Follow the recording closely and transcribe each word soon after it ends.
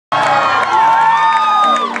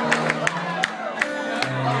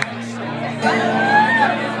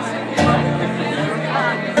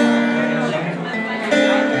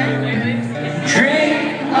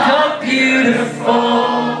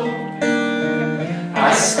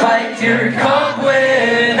your cup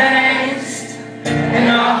with angst and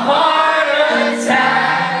a heart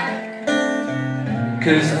attack,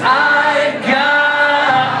 'cause I've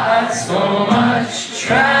got so much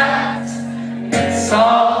trapped. It's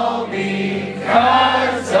all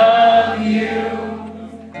because of you.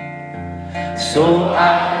 So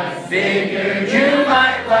I figured you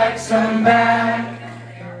might like some back.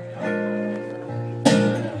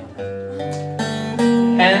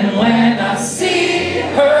 And when I see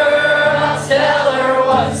her, I'll tell her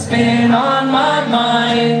what's been on my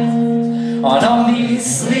mind on all these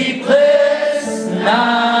sleepless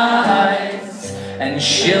nights. And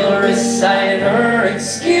she'll recite her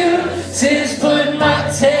excuses, put my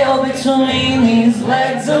tail between these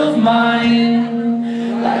legs of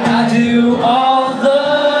mine, like I do all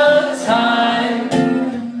the time.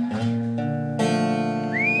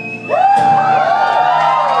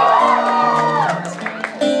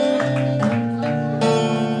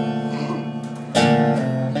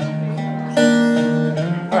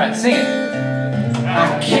 Alright, sing it.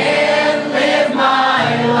 I can't live my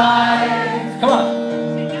life, come on,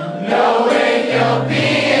 knowing you'll be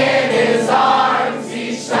in his arms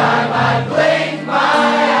each time I blink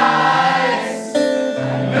my eyes.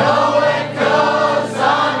 I know what goes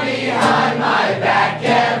on behind my back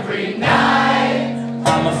every night.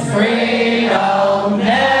 I'm afraid I'll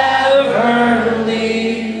never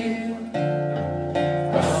leave,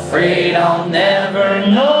 afraid I'll never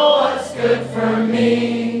know what's good for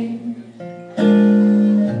me.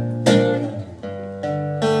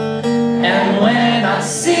 And when I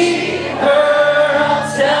see her, I'll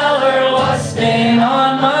tell her what's been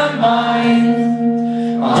on my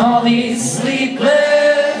mind on all these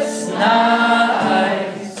sleepless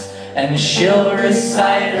nights. And she'll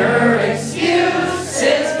recite her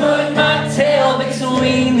excuses, put my tail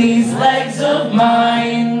between these legs of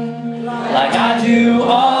mine, like I do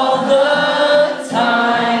all